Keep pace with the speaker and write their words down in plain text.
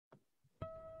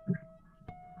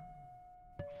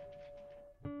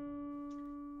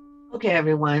Okay,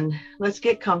 everyone, let's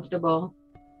get comfortable.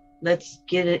 Let's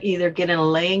either get in a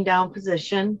laying down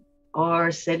position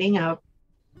or sitting up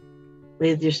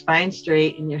with your spine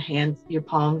straight and your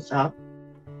palms up.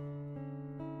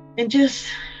 And just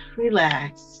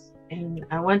relax. And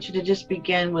I want you to just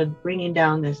begin with bringing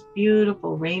down this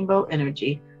beautiful rainbow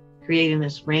energy, creating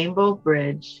this rainbow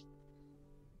bridge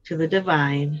to the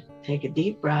divine. Take a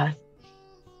deep breath.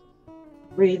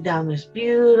 Breathe down this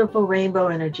beautiful rainbow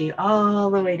energy all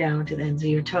the way down to the ends of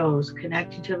your toes,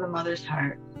 connecting to the mother's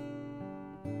heart.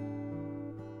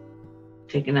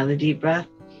 Take another deep breath.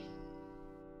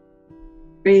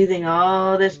 Breathing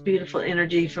all this beautiful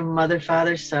energy from Mother,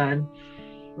 Father, Son,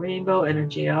 rainbow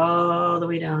energy all the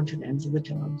way down to the ends of the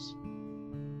toes.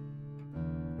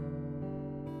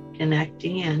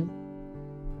 Connecting in.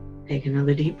 Take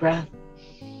another deep breath.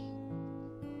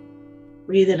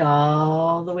 Breathe it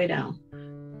all the way down.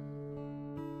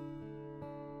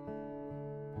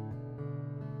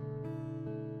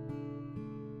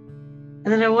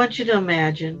 And then I want you to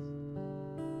imagine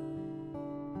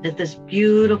that this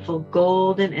beautiful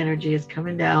golden energy is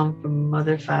coming down from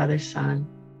Mother, Father, Son.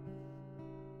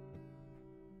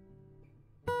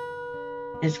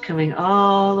 It's coming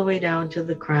all the way down to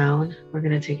the crown. We're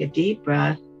going to take a deep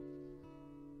breath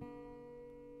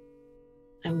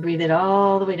and breathe it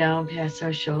all the way down past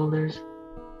our shoulders.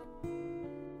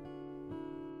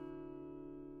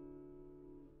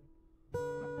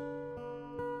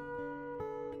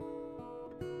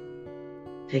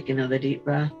 Take another deep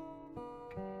breath.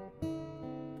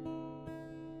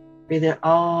 Breathe it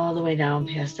all the way down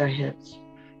past our hips.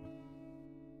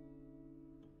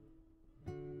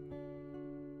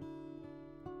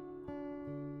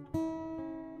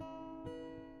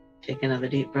 Take another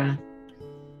deep breath.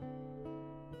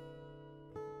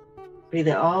 Breathe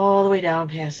it all the way down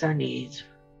past our knees.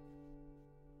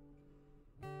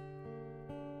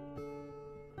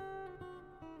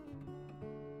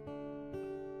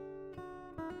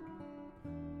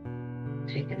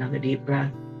 Take another deep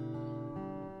breath.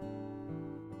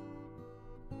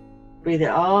 Breathe it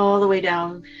all the way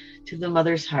down to the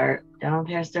mother's heart, down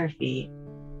past our feet,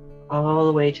 all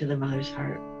the way to the mother's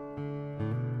heart.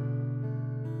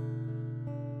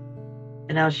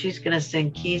 And now she's going to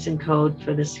sing keys and code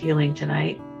for this healing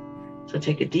tonight. So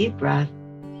take a deep breath.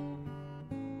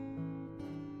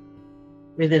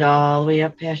 Breathe it all the way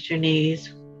up past your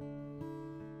knees.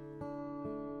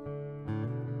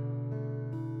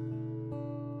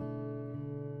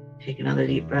 Take another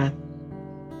deep breath.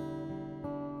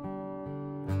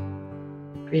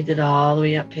 Breathe it all the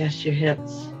way up past your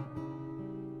hips.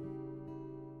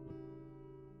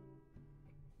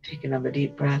 Take another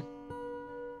deep breath.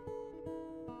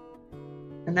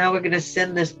 And now we're going to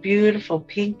send this beautiful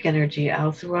pink energy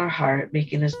out through our heart,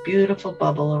 making this beautiful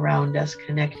bubble around us,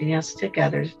 connecting us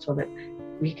together so that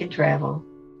we can travel.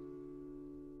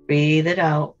 Breathe it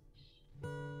out.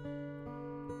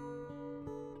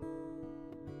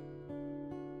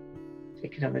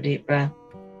 Take another deep breath.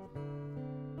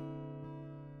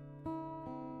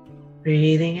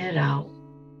 Breathing it out.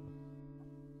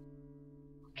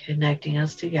 Connecting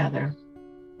us together.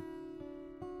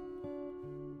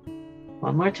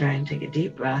 One more time, take a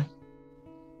deep breath.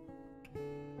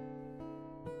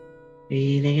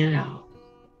 Breathing it out.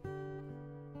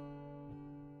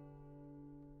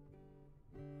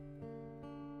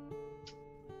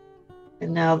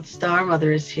 And now the Star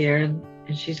Mother is here,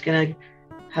 and she's going to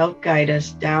help guide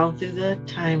us down through the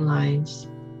timelines.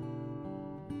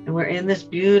 And we're in this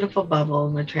beautiful bubble,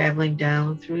 and we're traveling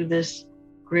down through this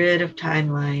grid of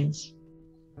timelines,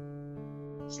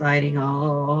 sliding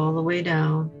all the way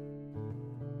down,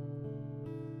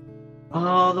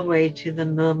 all the way to the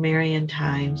Lemurian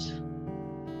times,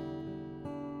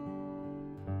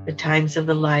 the times of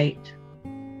the light,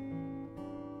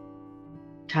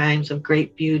 times of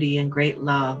great beauty and great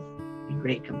love and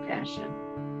great compassion.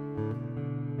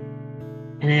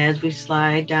 And as we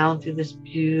slide down through this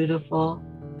beautiful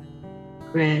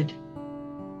grid,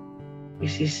 we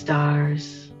see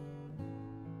stars,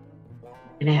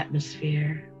 an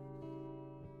atmosphere,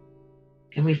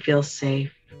 and we feel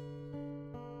safe.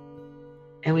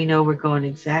 And we know we're going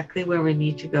exactly where we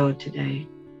need to go today.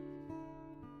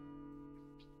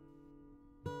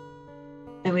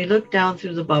 And we look down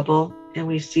through the bubble and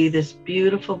we see this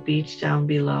beautiful beach down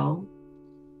below.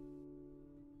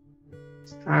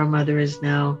 Our Mother is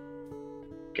now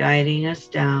guiding us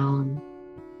down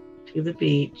to the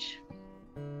beach.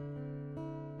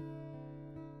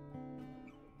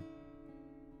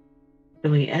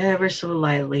 And we ever so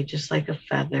lightly, just like a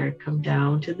feather, come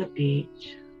down to the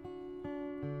beach.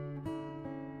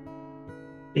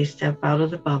 We step out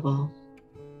of the bubble.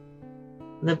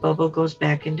 The bubble goes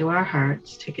back into our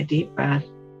hearts. Take a deep breath,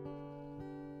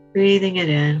 breathing it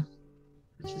in,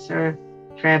 which is our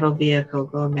travel vehicle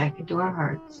going back into our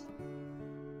hearts.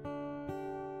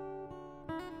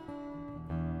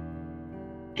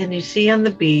 And you see on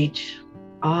the beach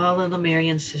all the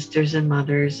Lemurian sisters and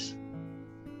mothers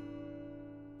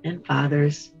and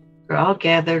fathers are all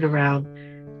gathered around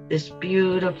this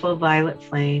beautiful violet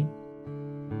flame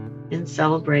in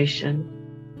celebration.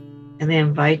 And they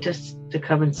invite us to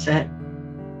come and sit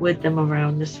with them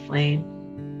around this flame.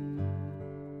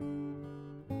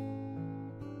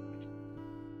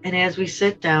 And as we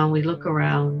sit down, we look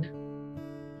around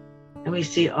and we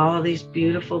see all these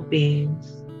beautiful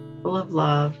beings full of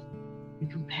love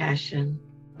and compassion.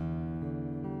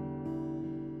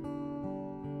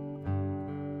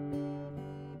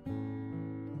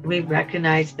 We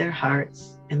recognize their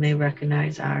hearts and they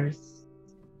recognize ours.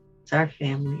 It's our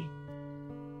family.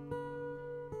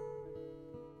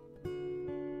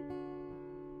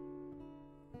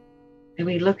 And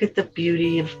we look at the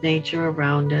beauty of nature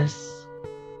around us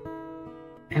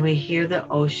and we hear the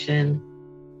ocean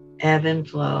ebb and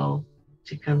flow.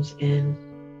 It comes in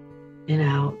and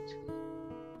out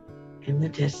in the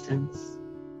distance.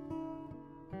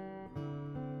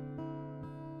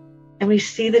 And we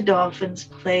see the dolphins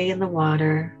play in the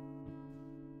water.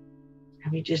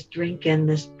 And we just drink in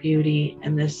this beauty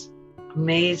and this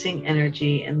amazing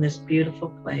energy in this beautiful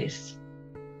place.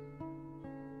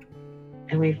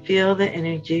 And we feel the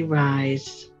energy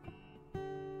rise.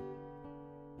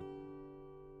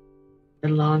 The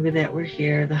longer that we're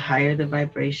here, the higher the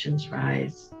vibrations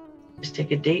rise. Just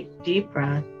take a deep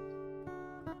breath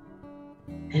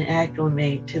and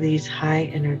acclimate to these high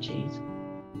energies.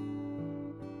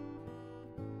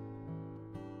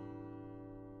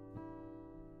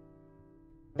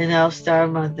 And now Star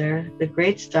Mother, the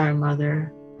great Star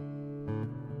Mother,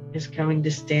 is coming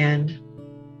to stand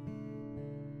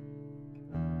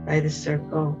by the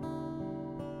circle.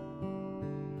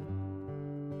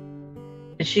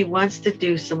 And she wants to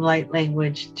do some light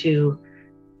language to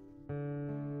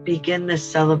begin this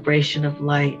celebration of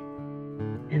light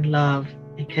and love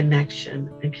and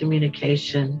connection and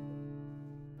communication.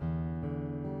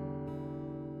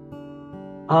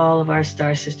 All of our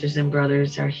star sisters and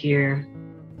brothers are here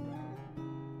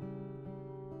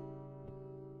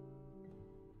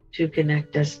to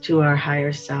connect us to our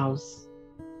higher selves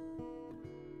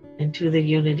and to the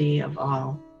unity of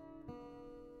all.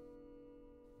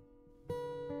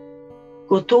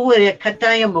 Kotoere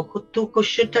kataya mo kutuko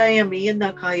shutaya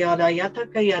miyana kayara yata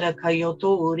kayara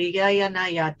kayoto urigaya na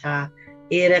yata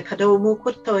era kadomu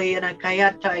kuto yana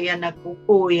kayata yana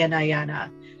kuku yana yana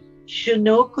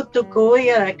shuno kutuko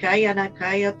yana kayana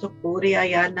kaya tokuria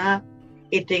yana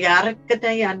itigar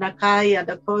katayana kaya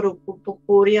da koru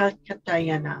kupukuria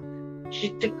katayana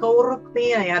shitikoro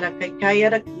kaya yana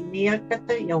kayara kinia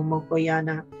katayamo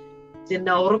koyana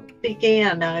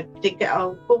Zinauruktikayana, tika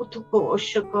au kutuko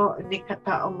oshoko,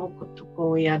 nikata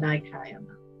amokutuko yana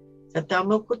kayana.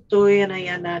 Satamokuto yana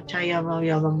yana tayama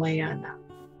yalamayana.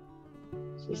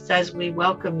 She says, we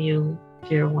welcome you,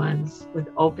 dear ones, with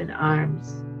open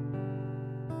arms.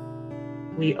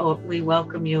 We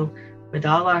welcome you with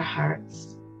all our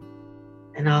hearts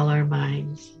and all our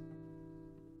minds.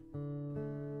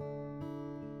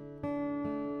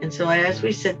 And so as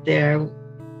we sit there,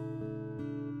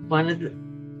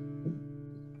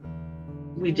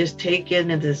 we just take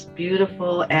in this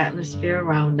beautiful atmosphere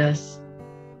around us.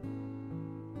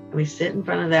 And we sit in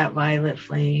front of that violet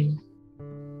flame.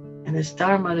 And the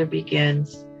Star Mother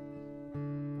begins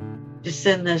to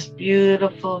send this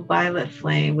beautiful violet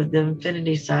flame with the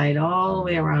infinity side all the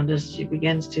way around us. She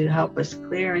begins to help us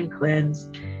clear and cleanse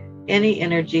any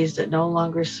energies that no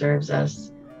longer serves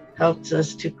us. Helps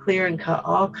us to clear and cut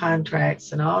all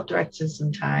contracts in all directions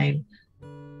and time.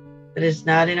 That is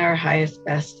not in our highest,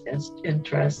 best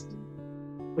interest.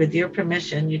 With your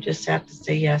permission, you just have to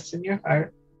say yes in your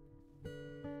heart.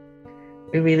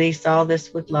 We release all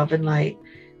this with love and light.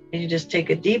 And you just take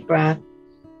a deep breath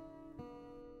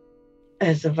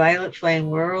as the violet flame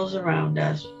whirls around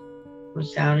us,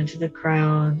 goes down into the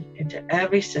crown, into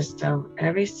every system,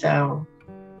 every cell,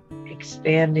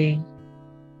 expanding.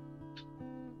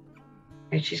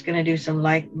 And she's going to do some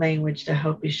light language to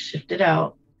help you shift it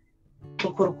out.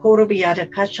 Kukurukuru biyada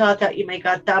kachata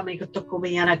imegata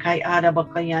mikutukumiyana kai ada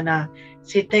bakayana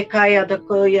site kaya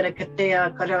dako yara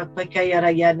katea kara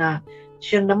pakayara yana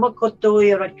shinamakoto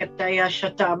yara kataya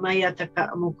shata maya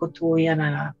taka amukoto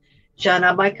yana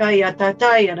shana makaya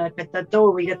tata yara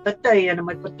katato yatata yana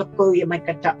makotoko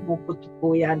yamakata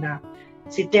mukoto yana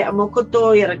site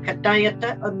amukoto yara kataya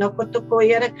ta onokotoko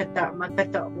yara kata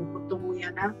makata mukoto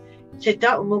yana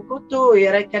Chita umukutu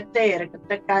yarakate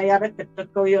yarakataka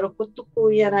yarakatako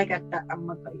yorokutuku yarakata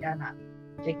amakayana.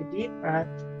 Take a deep breath.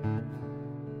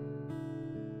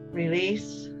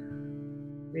 Release,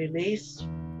 release,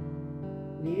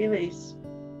 release.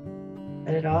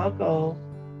 Let it all go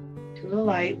to the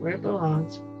light where it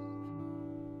belongs.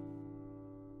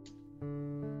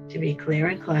 To be clear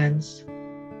and cleansed.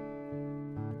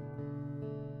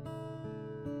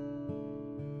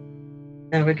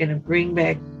 Now we're going to bring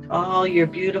back all your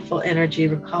beautiful energy.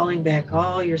 We're calling back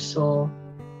all your soul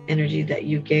energy that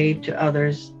you gave to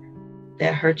others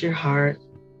that hurt your heart.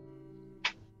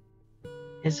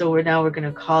 And so we're going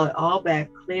to call it all back,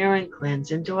 clear and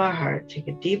cleanse into our heart. Take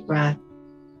a deep breath.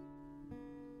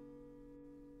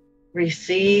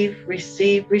 Receive,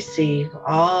 receive, receive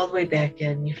all the way back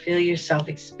in. You feel yourself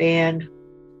expand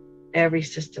every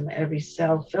system, every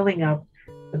cell, filling up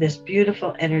with this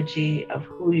beautiful energy of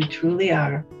who you truly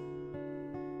are.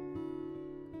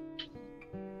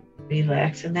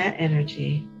 Relax in that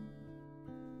energy.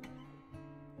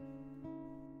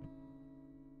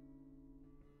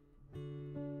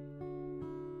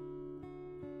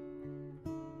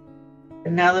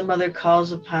 And now the mother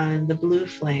calls upon the blue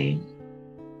flame,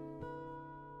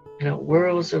 and it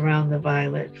whirls around the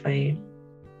violet flame.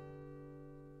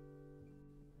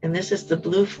 And this is the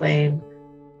blue flame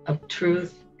of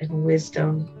truth and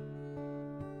wisdom,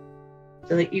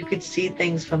 so that you could see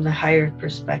things from the higher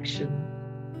perspective,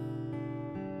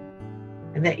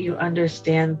 and that you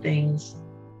understand things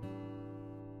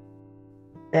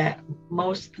that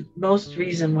most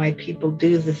reason why people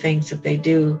do the things that they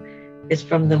do is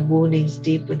from the woundings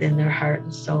deep within their heart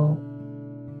and soul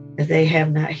that they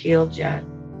have not healed yet,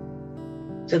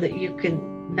 so that you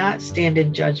can not stand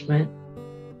in judgment,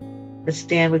 but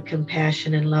stand with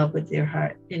compassion and love with your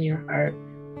heart, in your heart,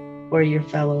 for your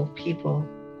fellow people,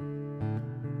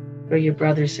 for your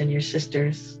brothers and your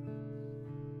sisters.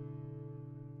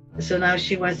 So now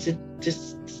she wants to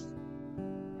just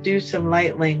do some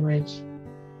light language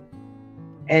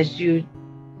as you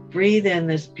breathe in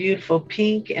this beautiful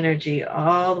pink energy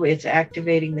all the way. It's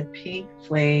activating the pink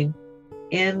flame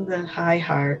in the high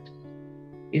heart.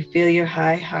 You feel your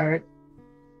high heart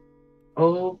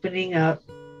opening up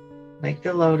like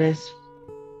the lotus.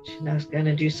 She's now going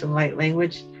to do some light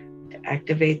language to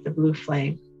activate the blue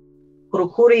flame.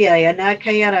 Kurukuria yana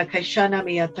kayara kashana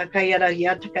miyata kayara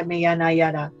yataka miyana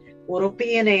yara.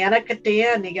 Urupiene yana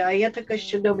katea nigayata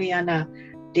kashudo miyana.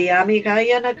 Diami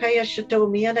kayana kaya shuto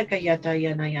miyana kayata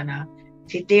yana yana.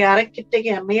 Titiara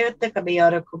kitega miyata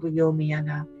kabiyara kubuyo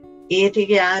miyana.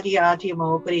 Eti adi ati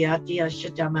mokri ati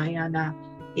ashitamayana.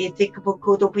 Eti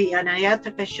kapukudo piyana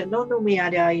yata kashuno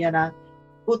miyada yana.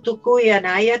 Utukuya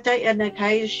nayata yana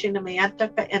kaya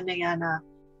shinamayata ka yana.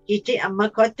 Iti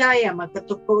amakota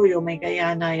yamakatukuyo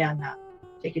megayana yana.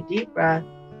 Take a deep breath.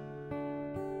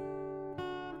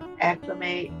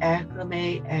 Acclimate,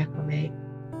 acclimate, acclimate.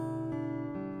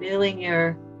 Feeling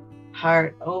your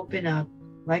heart open up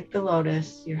like the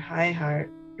lotus, your high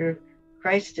heart, your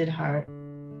Christed heart,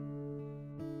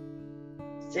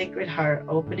 sacred heart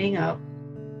opening up,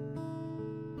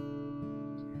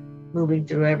 moving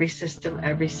through every system,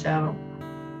 every cell.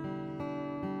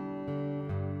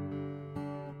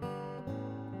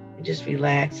 And just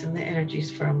relax in the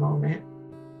energies for a moment.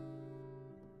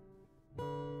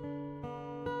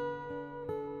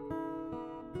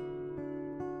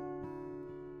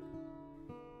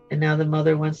 And now the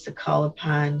mother wants to call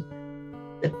upon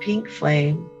the pink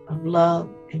flame of love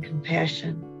and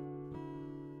compassion,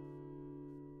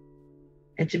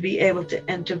 and to be able to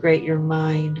integrate your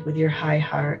mind with your high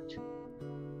heart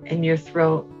and your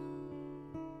throat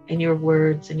and your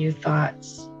words and your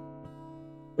thoughts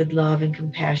with love and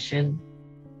compassion.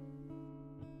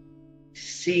 To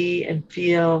see and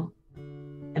feel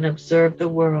and observe the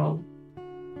world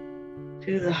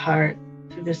through the heart,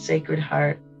 through the sacred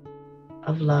heart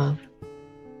of love.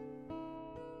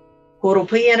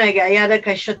 Korupiyana gayada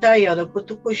kashataya the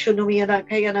kutukushunumiana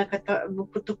kayana kata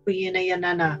mukutukuyana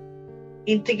yanana.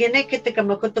 Intigene kitaka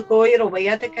makutukoiro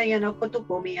vayata kayana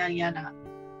kutukumiyana.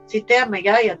 Sita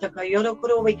magaya takayoro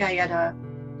kuruvikayada.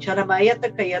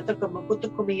 Charamayata kayata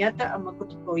kamakutukumiyata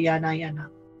amakutukoyana yana.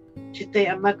 Chite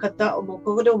amakata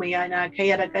umukurumayana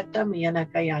kayara kata miyana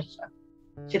kayasha.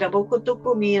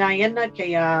 Chirabukutukumina yana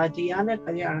kaya diana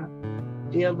kaya.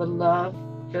 Feel the love,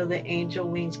 feel the angel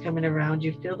wings coming around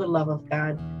you. Feel the love of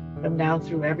God come down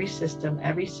through every system,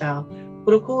 every cell.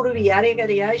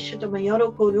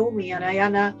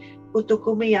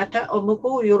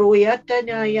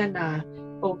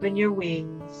 Open your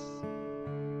wings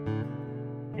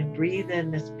and breathe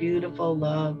in this beautiful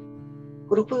love.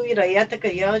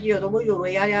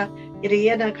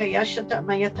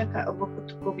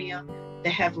 To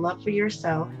have love for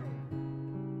yourself,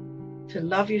 to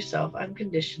love yourself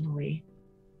unconditionally,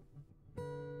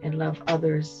 and love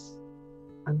others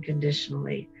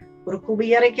unconditionally.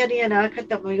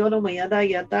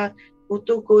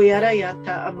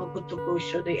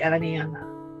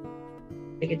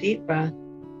 Take a deep breath.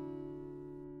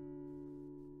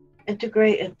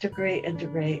 Integrate, integrate,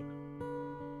 integrate.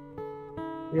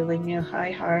 Feeling your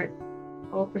high heart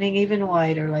opening even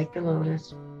wider like the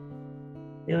lotus.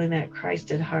 Feeling that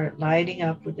Christed heart lighting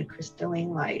up with the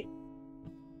crystalline light.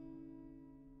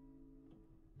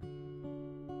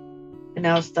 And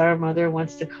now Star Mother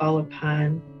wants to call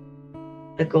upon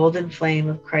the golden flame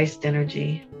of Christ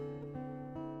energy.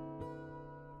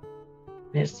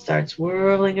 And it starts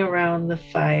whirling around the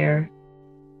fire.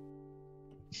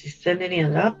 She's sending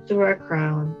it up through our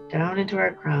crown, down into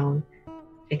our crown.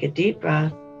 Take a deep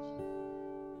breath.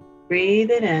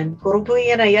 Breathe it in.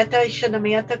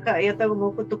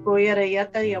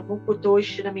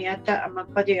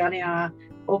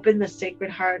 Open the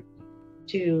sacred heart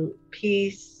to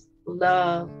peace,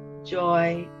 love,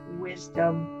 joy,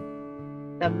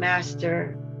 wisdom, the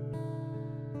master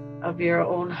of your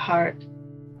own heart.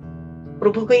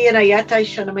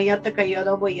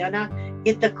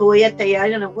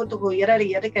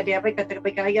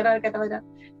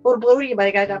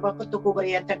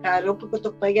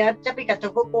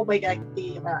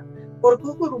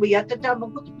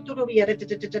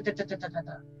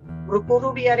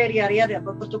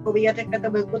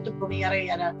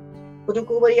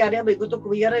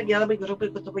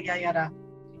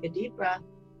 A deep breath.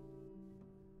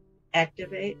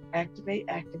 Activate, activate,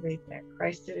 activate that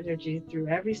Christed energy through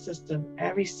every system,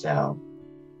 every cell,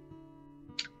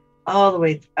 all the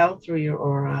way out through your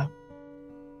aura.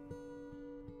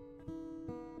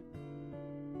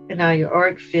 And now your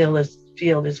auric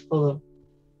field is full of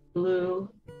blue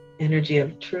energy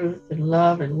of truth and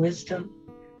love and wisdom.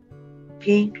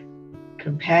 Pink,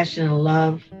 compassion and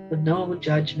love with no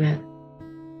judgment.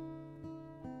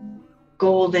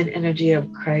 Golden energy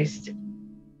of Christ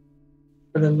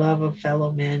for the love of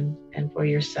fellow men and for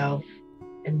yourself,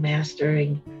 and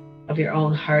mastering of your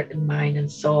own heart and mind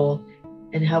and soul,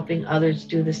 and helping others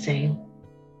do the same.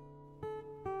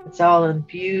 It's all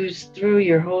infused through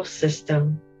your whole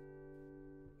system.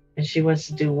 And she wants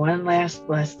to do one last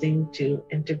blessing to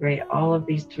integrate all of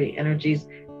these three energies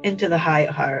into the high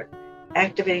heart,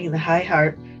 activating the high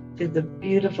heart through the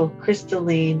beautiful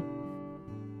crystalline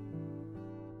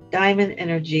diamond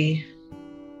energy.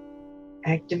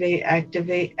 Activate,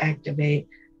 activate, activate.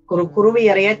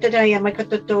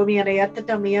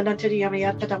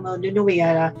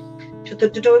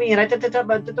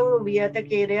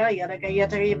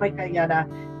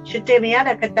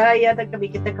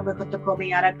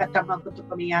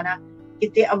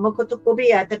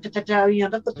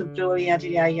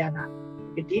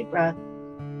 Deep breath.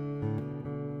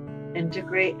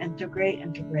 Integrate, integrate,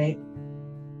 integrate.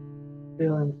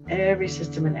 Feeling every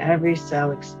system and every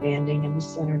cell expanding in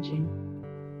this energy.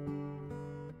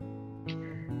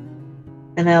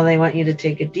 And now they want you to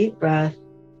take a deep breath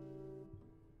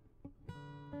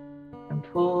and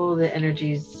pull the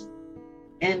energies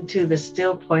into the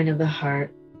still point of the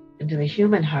heart, into the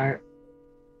human heart,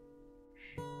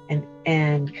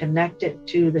 and connect it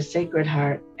to the sacred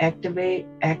heart. Activate,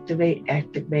 activate,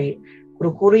 activate.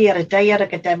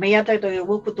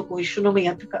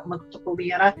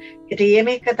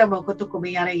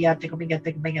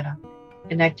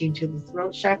 Connecting to the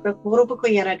throat chakra.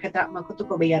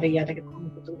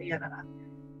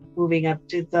 Moving up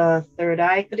to the third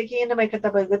eye.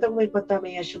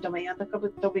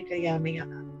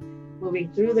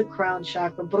 Moving through the crown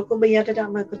chakra.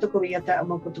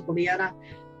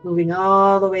 Moving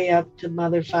all the way up to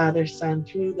Mother, Father, Son,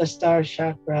 through the star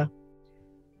chakra.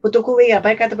 Opening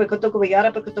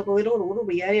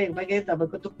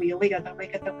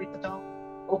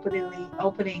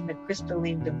the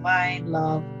crystalline divine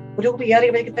love.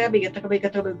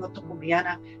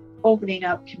 Opening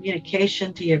up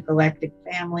communication to your galactic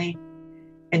family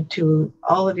and to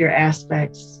all of your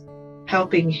aspects,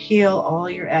 helping heal all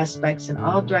your aspects in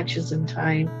all directions and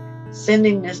time,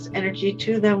 sending this energy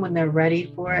to them when they're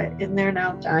ready for it in their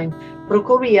now time.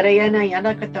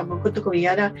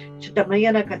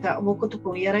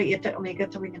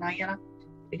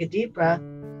 Take a deep breath,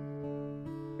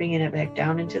 bringing it back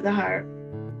down into the heart,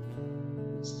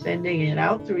 sending it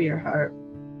out through your heart,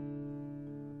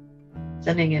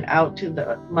 sending it out to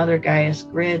the Mother Gaia's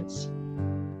grids,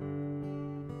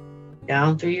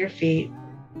 down through your feet,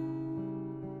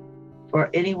 for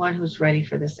anyone who's ready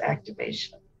for this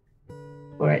activation.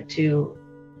 for it to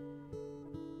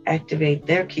activate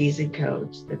their keys and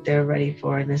codes that they're ready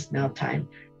for in this now time.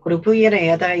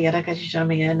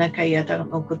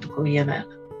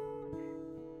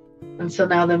 And so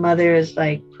now the mother is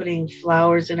like putting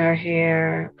flowers in our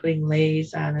hair, putting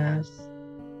lace on us,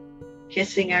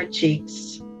 kissing our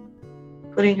cheeks,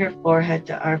 putting her forehead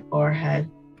to our forehead.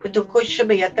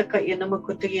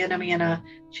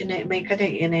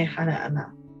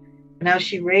 And now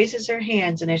she raises her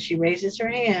hands, and as she raises her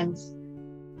hands,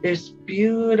 this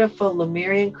beautiful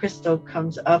Lemurian crystal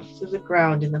comes up through the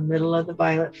ground in the middle of the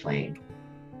violet flame.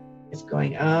 It's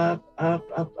going up, up,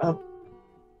 up, up.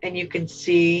 And you can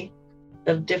see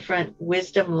the different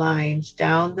wisdom lines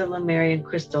down the Lemurian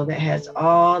crystal that has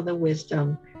all the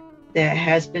wisdom that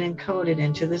has been encoded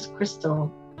into this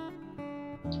crystal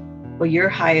for your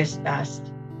highest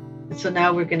best. And so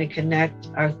now we're going to connect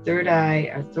our third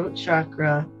eye, our throat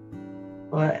chakra,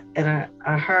 and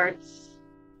our hearts,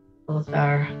 both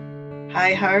our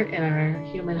high heart and our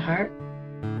human heart,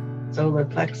 solar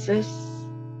plexus,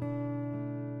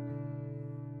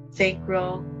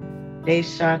 sacral,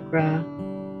 base chakra,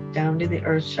 down to the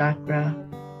earth chakra.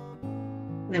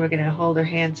 And then we're going to hold our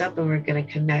hands up and we're going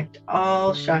to connect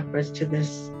all chakras to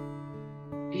this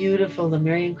beautiful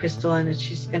Lemurian crystal. And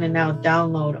she's going to now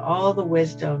download all the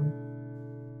wisdom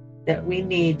that we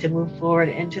need to move forward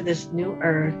into this new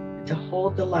earth, to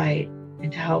hold the light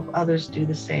and to help others do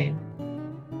the same.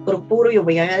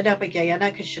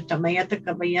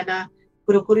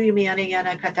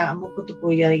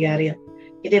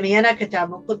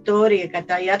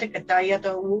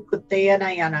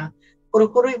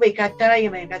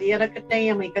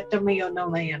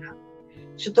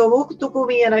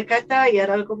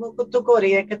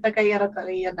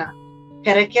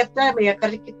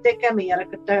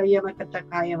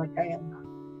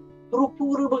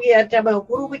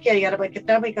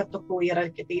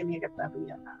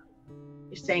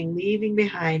 You're saying, leaving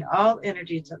behind all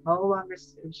energies that no longer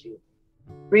serves you,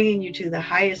 bringing you to the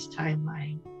highest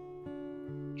timeline,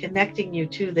 connecting you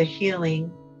to the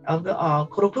healing of the all.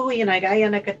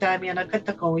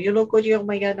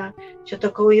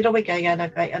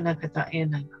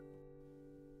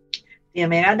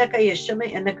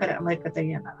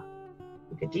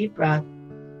 Take a deep breath.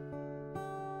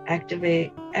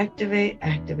 Activate, activate,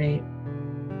 activate.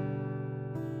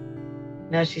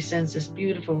 Now she sends this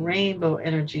beautiful rainbow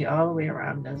energy all the way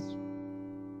around us.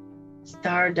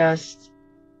 Stardust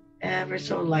ever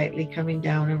so lightly coming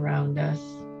down around us,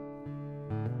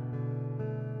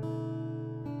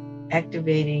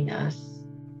 activating us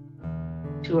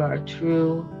to our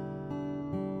true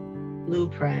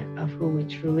blueprint of who we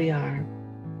truly are.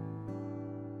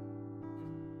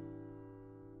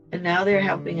 And now they're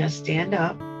helping us stand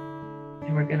up,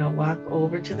 and we're going to walk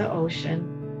over to the ocean.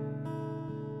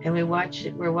 And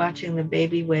we're watching the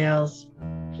baby whales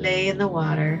play in the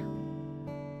water.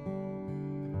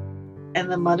 And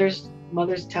the mothers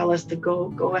tell us to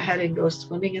go ahead and go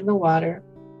swimming in the water.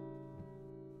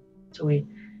 So we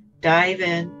dive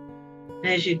in. And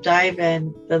as you dive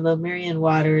in, the Lemurian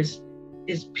waters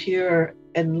is pure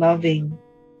and loving.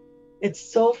 It's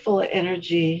so full of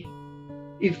energy.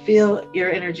 You feel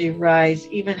your energy rise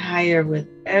even higher with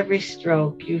every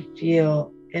stroke. You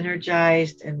feel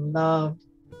energized and loved,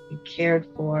 cared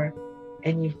for,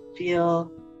 and you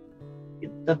feel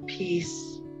the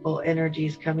peaceful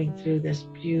energies coming through this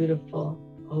beautiful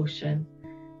ocean.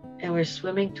 And we're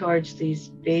swimming towards these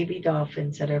baby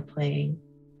dolphins that are playing.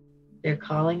 They're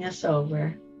calling us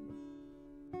over.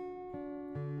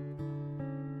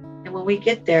 And when we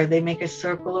get there, they make a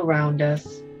circle around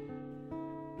us.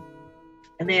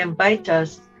 And they invite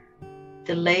us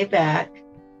to lay back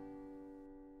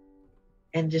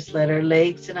and just let our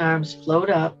legs and arms float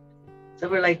up. So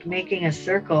we're like making a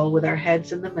circle with our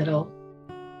heads in the middle.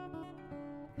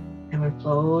 And we're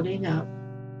floating up.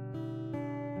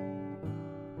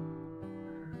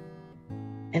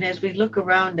 And as we look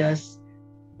around us,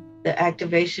 the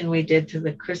activation we did to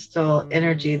the crystal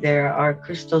energy, there are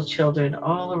crystal children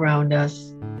all around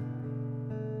us,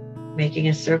 making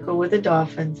a circle with the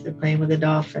dolphins. They're playing with the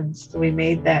dolphins. So we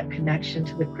made that connection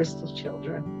to the crystal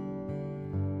children.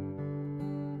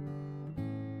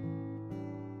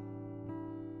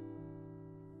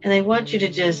 And I want you to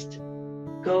just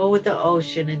go with the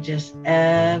ocean and just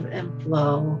ebb and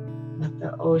flow. Let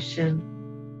the ocean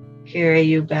carry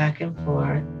you back and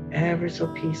forth ever so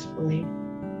peacefully.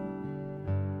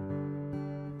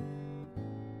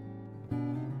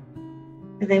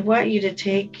 And I want you to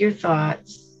take your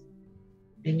thoughts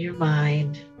in your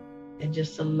mind and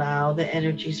just allow the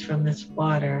energies from this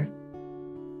water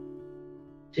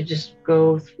to just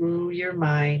go through your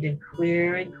mind and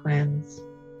clear and cleanse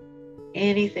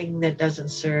anything that doesn't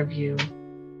serve you,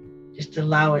 just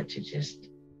allow it to just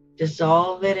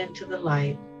dissolve it into the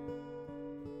light.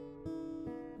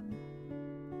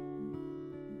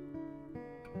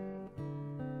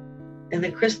 And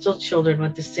the crystal children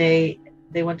want to say,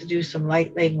 they want to do some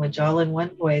light language all in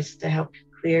one voice to help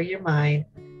clear your mind.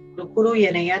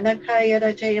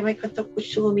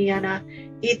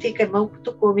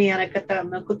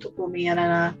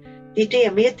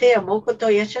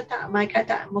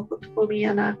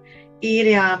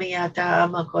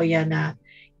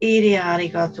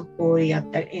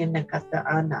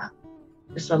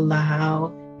 Just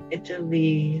allow it to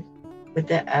leave with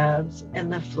the ebbs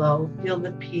and the flow. Feel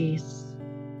the peace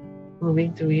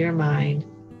moving through your mind.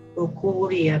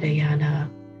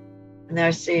 And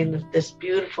they're saying that this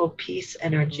beautiful peace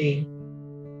energy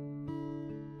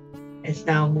is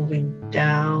now moving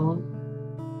down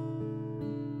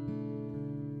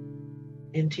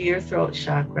into your throat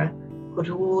chakra.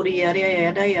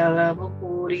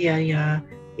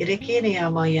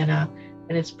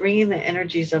 And it's bringing the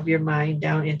energies of your mind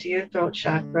down into your throat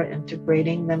chakra,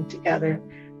 integrating them together.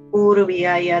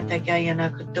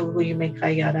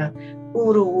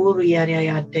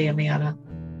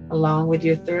 Along with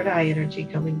your third eye energy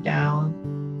coming down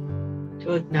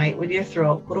to ignite with your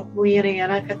throat.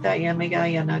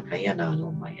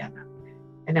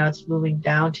 And now it's moving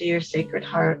down to your sacred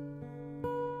heart,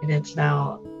 and it's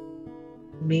now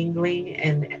mingling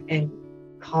and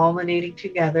culminating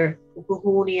together.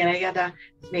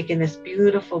 It's making this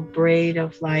beautiful braid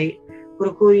of light.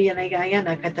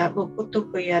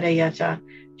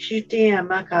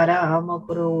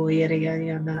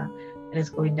 And it's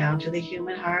going down to the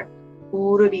human heart.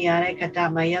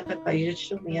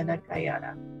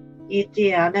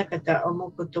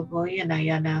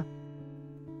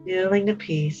 Feeling the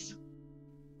peace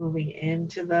moving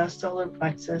into the solar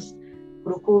plexus.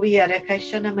 So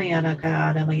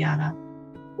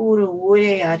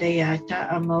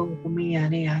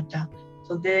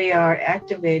they are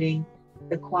activating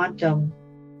the quantum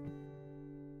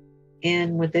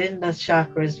within the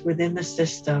chakras, within the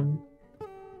system,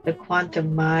 the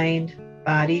quantum mind,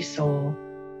 body, soul.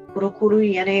 Going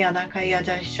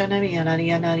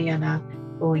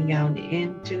down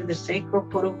into the sacral.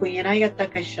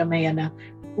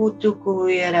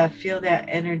 Feel that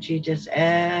energy just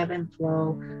ebb and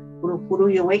flow.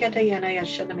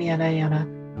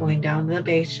 Going down to the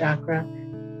base chakra.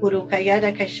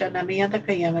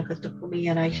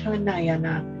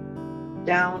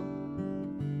 Down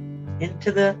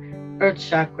into the earth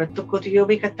chakra.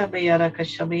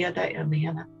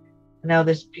 Now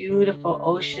this beautiful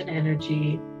ocean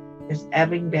energy is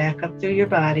ebbing back up through your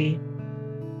body,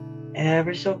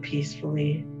 ever so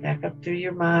peacefully, back up through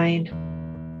your mind.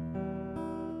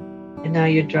 And now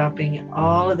you're dropping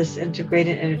all of this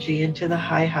integrated energy into the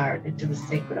high heart, into the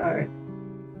sacred heart.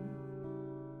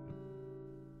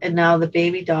 And now the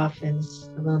baby dolphins,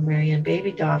 the Lemurian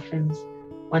baby dolphins,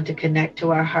 want to connect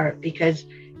to our heart, because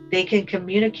they can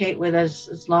communicate with us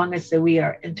as long as we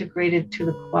are integrated to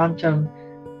the quantum,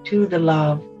 to the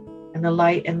love and the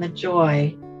light and the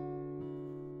joy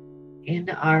in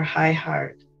our high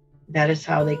heart. That is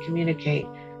how they communicate.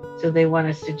 So they want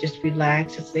us to just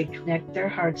relax as they connect their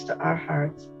hearts to our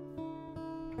hearts.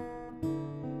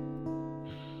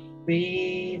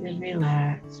 Breathe and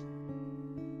relax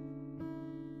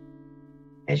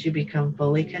as you become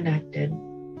fully connected.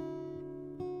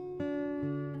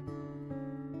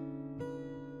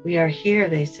 We are here,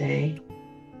 they say.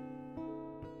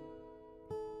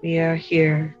 We are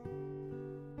here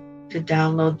to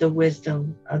download the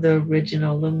wisdom of the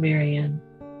original Lemurian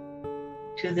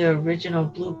to the original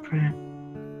blueprint,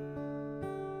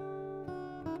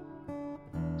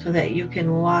 so that you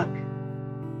can walk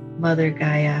Mother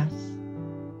Gaia's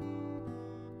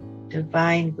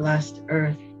divine blessed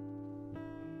earth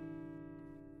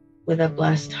with a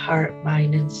blessed heart,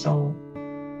 mind, and soul.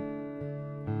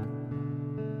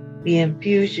 We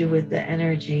infuse you with the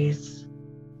energies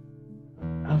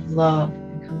of love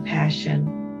and compassion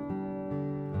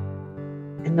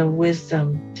and the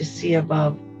wisdom to see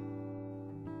above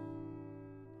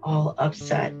all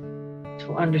upset,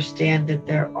 to understand that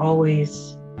there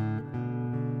always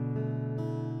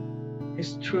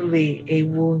is truly a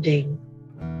wounding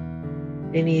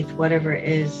beneath whatever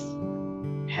is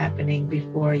happening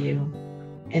before you.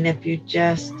 And if you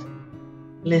just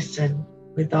listen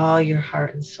with all your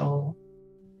heart and soul,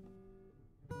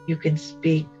 you can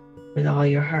speak with all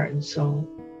your heart and soul.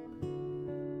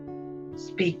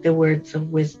 Speak the words of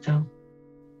wisdom.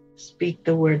 Speak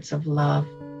the words of love.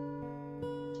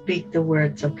 Speak the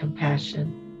words of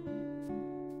compassion.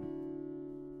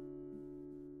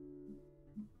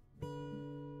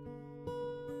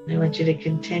 I want you to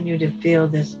continue to feel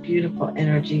this beautiful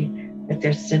energy that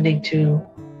they're sending to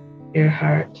your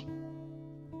heart.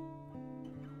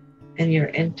 And you're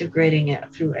integrating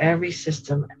it through every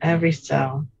system, every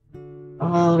cell,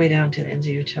 all the way down to the ends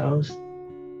of your toes.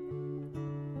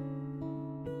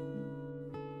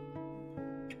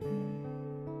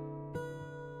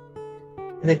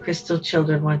 The crystal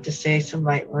children want to say some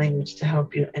light language to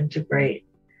help you integrate.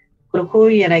 We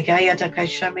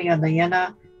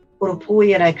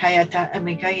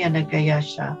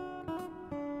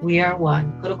are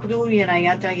one.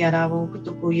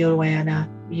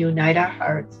 We unite our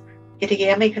hearts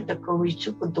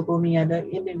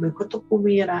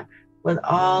with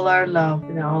all our love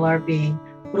and all our being.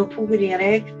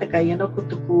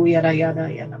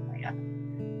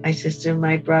 My sister,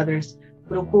 my brothers,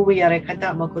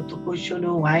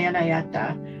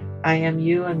 I am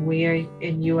you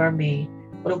and you are me.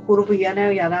 We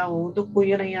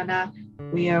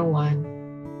are one.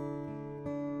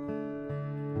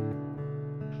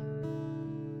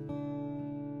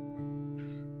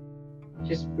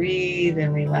 Just breathe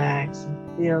and relax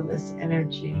and feel this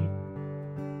energy.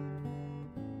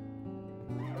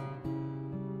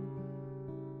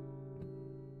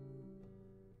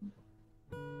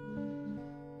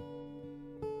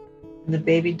 And the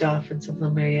baby dolphins of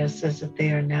Lemuria says that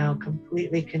they are now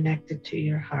completely connected to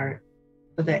your heart,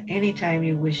 so that anytime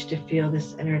you wish to feel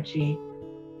this energy,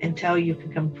 until you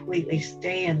can completely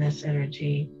stay in this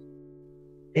energy,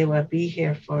 they will be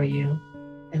here for you,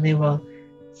 and they will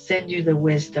send you the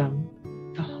wisdom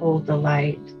to hold the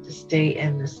light, to stay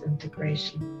in this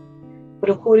integration.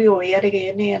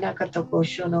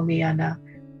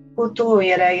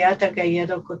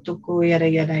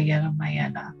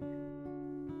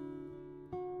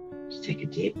 Just take a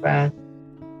deep breath.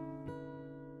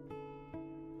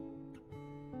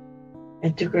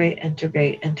 Integrate,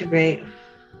 integrate, integrate.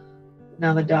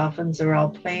 Now the dolphins are all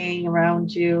playing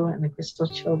around you, and the crystal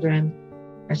children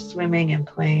are swimming and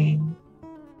playing.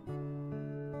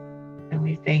 And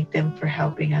we thank them for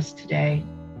helping us today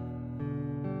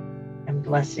and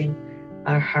blessing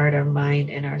our heart, our mind,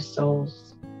 and our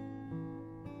souls.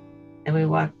 And we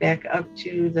walk back up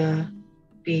to the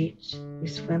beach. We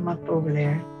swim up over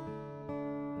there.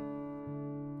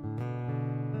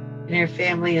 And our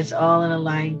family is all in a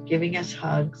line, giving us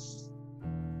hugs.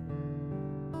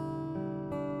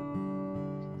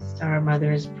 Star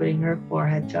Mother is putting her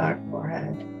forehead to our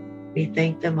forehead. We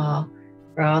thank them all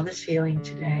for all this healing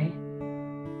today.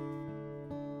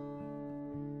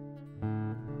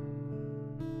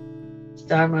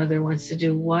 Star Mother wants to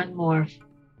do one more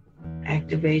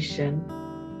activation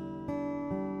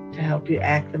to help you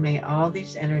acclimate all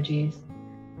these energies.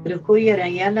 Ite ote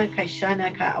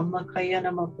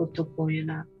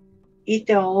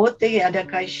ada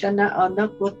kaishana ana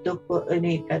kutuku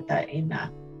unikata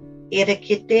ina. Ere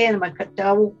kite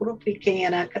makatawu grupi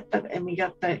kena kata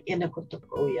emigata ina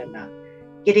kutuku yana.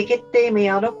 Kiri kite me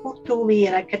ara kutu mi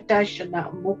yana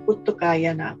katashana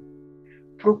mukutukayana.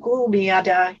 Pruku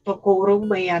miada pokuru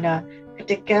miada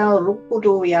katikal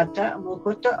rukudu yata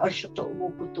mukuta ashato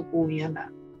mukutuku yana.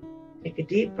 Take a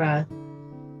deep breath.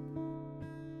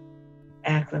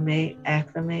 Acclimate,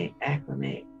 acclimate,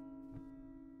 acclimate.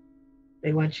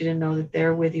 They want you to know that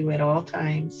they're with you at all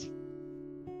times.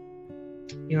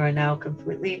 You are now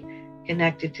completely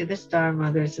connected to the Star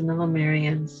Mothers and the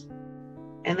Lemurians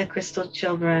and the crystal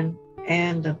children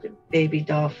and the baby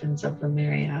dolphins of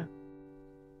Lemuria.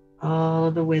 All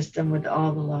of the wisdom with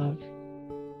all the love.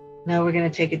 Now we're going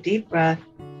to take a deep breath,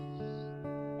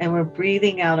 and we're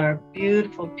breathing out our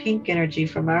beautiful pink energy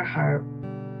from our heart,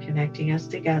 connecting us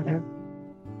together.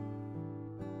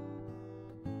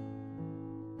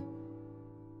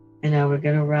 And now we're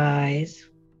going to rise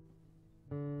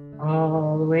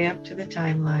all the way up to the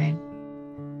timeline,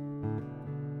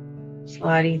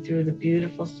 sliding through the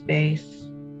beautiful space,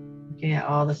 looking at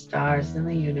all the stars in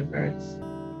the universe,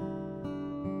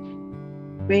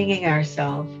 bringing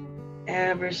ourselves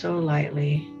ever so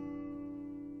lightly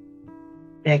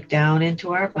back down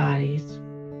into our bodies.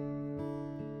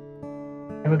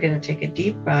 And we're going to take a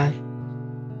deep breath,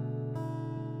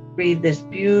 breathe this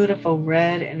beautiful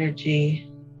red energy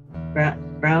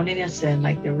grounding us in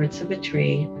like the roots of a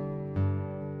tree.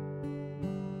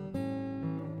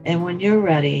 And when you're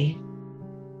ready,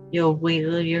 you'll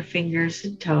wiggle your fingers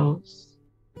and toes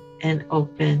and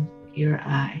open your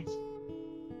eyes.